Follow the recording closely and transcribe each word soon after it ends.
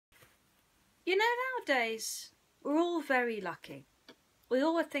You know, nowadays, we're all very lucky. We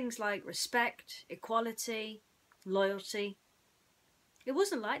all have things like respect, equality, loyalty. It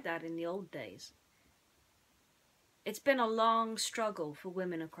wasn't like that in the old days. It's been a long struggle for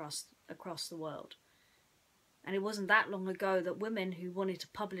women across the world. And it wasn't that long ago that women who wanted to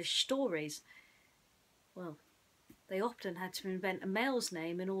publish stories, well, they often had to invent a male's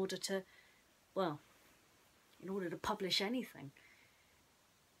name in order to publish anything.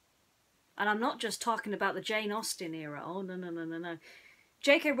 And I'm not just talking about the Jane Austen era. Oh, no.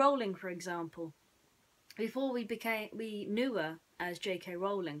 J.K. Rowling, for example. Before we knew her as J.K.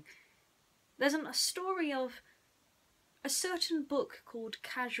 Rowling, there's a story of a certain book called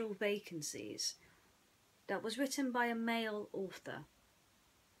Casual Vacancies that was written by a male author.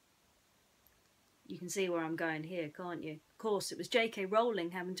 You can see where I'm going here, can't you? Of course, it was J.K.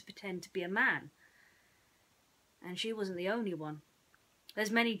 Rowling having to pretend to be a man. And she wasn't the only one. There's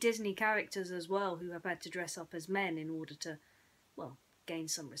many Disney characters as well who have had to dress up as men in order to, well, gain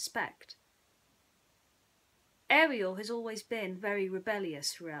some respect. Ariel has always been very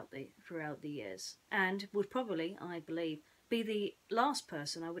rebellious throughout the years, and would probably, I believe, be the last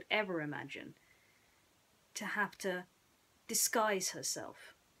person I would ever imagine to have to disguise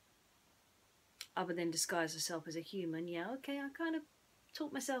herself. Other than disguise herself as a human. Yeah, okay, I kind of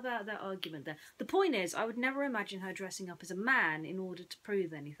talked myself out of that argument there. The point is, I would never imagine her dressing up as a man in order to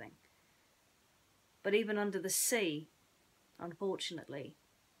prove anything. But even under the sea, unfortunately,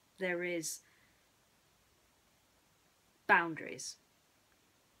 there is boundaries.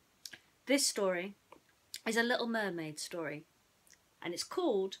 This story is a Little Mermaid story, and it's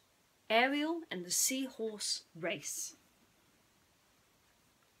called Ariel and the Seahorse Race.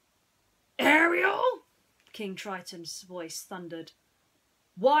 Ariel! King Triton's voice thundered.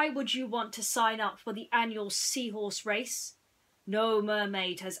 Why would you want to sign up for the annual seahorse race? No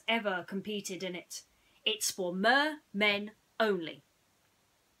mermaid has ever competed in it. It's for mermen only.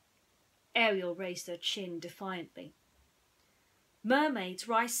 Ariel raised her chin defiantly. Mermaids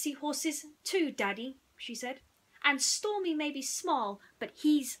ride seahorses too, Daddy, she said. And Stormy may be small, but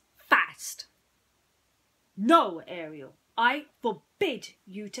he's fast. No, Ariel, I forbid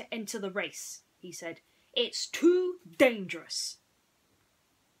you to enter the race, he said. It's too dangerous.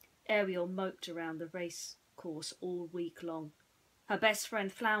 Ariel moped around the race course all week long. Her best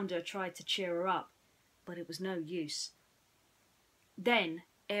friend Flounder tried to cheer her up, but it was no use. Then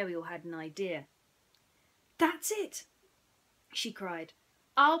Ariel had an idea. That's it, she cried.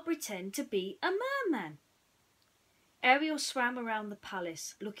 I'll pretend to be a merman. Ariel swam around the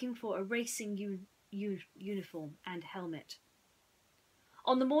palace looking for a racing uniform and helmet.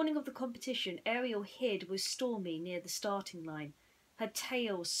 On the morning of the competition, Ariel hid with Stormy near the starting line, her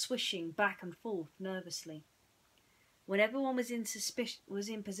tail swishing back and forth nervously. When everyone was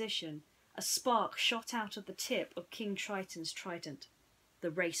in position, a spark shot out of the tip of King Triton's trident. The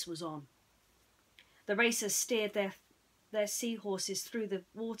race was on. The racers steered their seahorses through the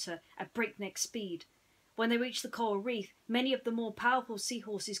water at breakneck speed. When they reached the coral reef, many of the more powerful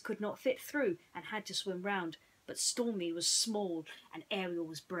seahorses could not fit through and had to swim round, but Stormy was small and Ariel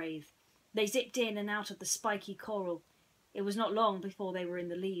was brave. They zipped in and out of the spiky coral. It was not long before they were in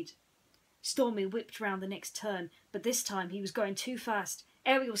the lead. Stormy whipped round the next turn, but this time he was going too fast.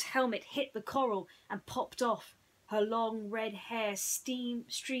 Ariel's helmet hit the coral and popped off. Her long red hair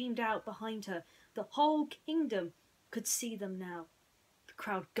streamed out behind her. The whole kingdom could see them now. The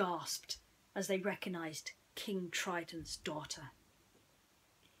crowd gasped as they recognised King Triton's daughter.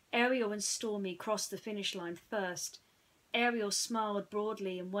 Ariel and Stormy crossed the finish line first. Ariel smiled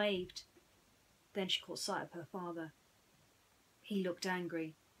broadly and waved. Then she caught sight of her father. He looked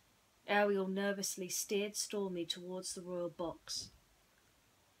angry. Ariel nervously steered Stormy towards the royal box.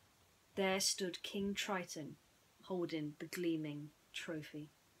 There stood King Triton, holding the gleaming trophy.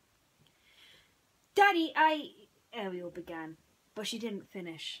 Daddy, Ariel began, but she didn't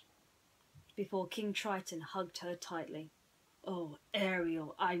finish before King Triton hugged her tightly. Oh,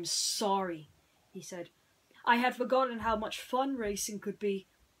 Ariel, I'm sorry, he said. I had forgotten how much fun racing could be.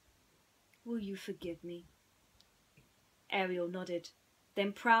 Will you forgive me? Ariel nodded.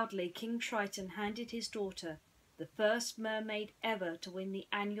 Then proudly King Triton handed his daughter, the first mermaid ever to win the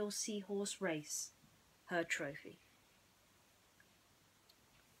annual seahorse race, her trophy.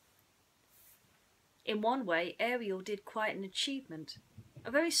 In one way, Ariel did quite an achievement,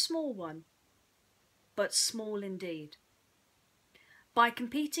 a very small one, but small indeed. By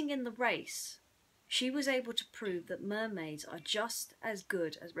competing in the race, she was able to prove that mermaids are just as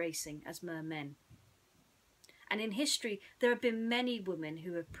good at racing as mermen. And in history, there have been many women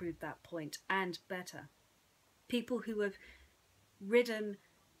who have proved that point, and better. People who have ridden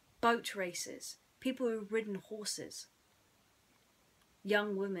boat races, people who've ridden horses,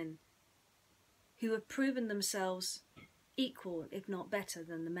 young women who have proven themselves equal, if not better,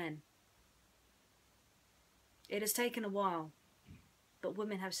 than the men. It has taken a while, but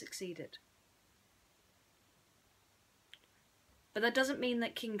women have succeeded. But that doesn't mean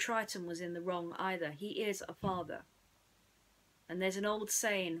that King Triton was in the wrong either. He is a father. And there's an old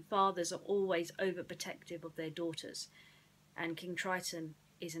saying, fathers are always overprotective of their daughters. And King Triton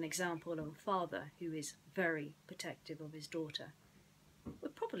is an example of a father who is very protective of his daughter.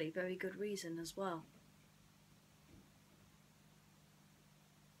 With probably very good reason as well.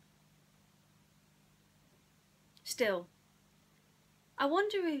 Still, I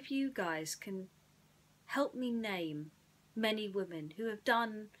wonder if you guys can help me name many women who have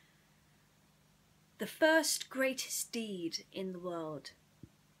done the first greatest deed in the world.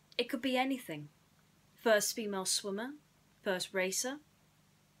 It could be anything. First female swimmer, first racer,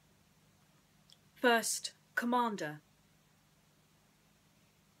 first commander.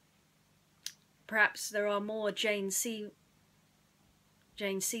 Perhaps there are more Jane Seymours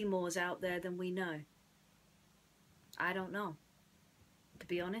out there than we know. I don't know, to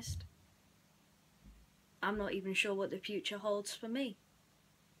be honest. I'm not even sure what the future holds for me.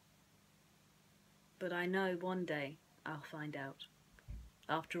 But I know one day I'll find out.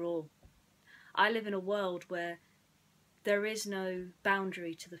 After all, I live in a world where there is no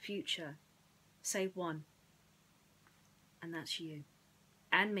boundary to the future, save one. And that's you.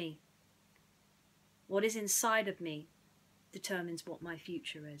 And me. What is inside of me determines what my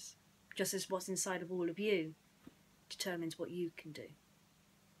future is. Just as what's inside of all of you determines what you can do.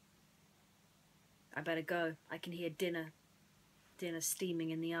 I better go. I can hear dinner steaming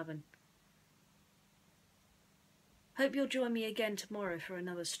in the oven. Hope you'll join me again tomorrow for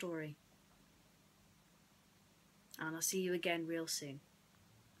another story. And I'll see you again real soon.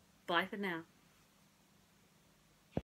 Bye for now.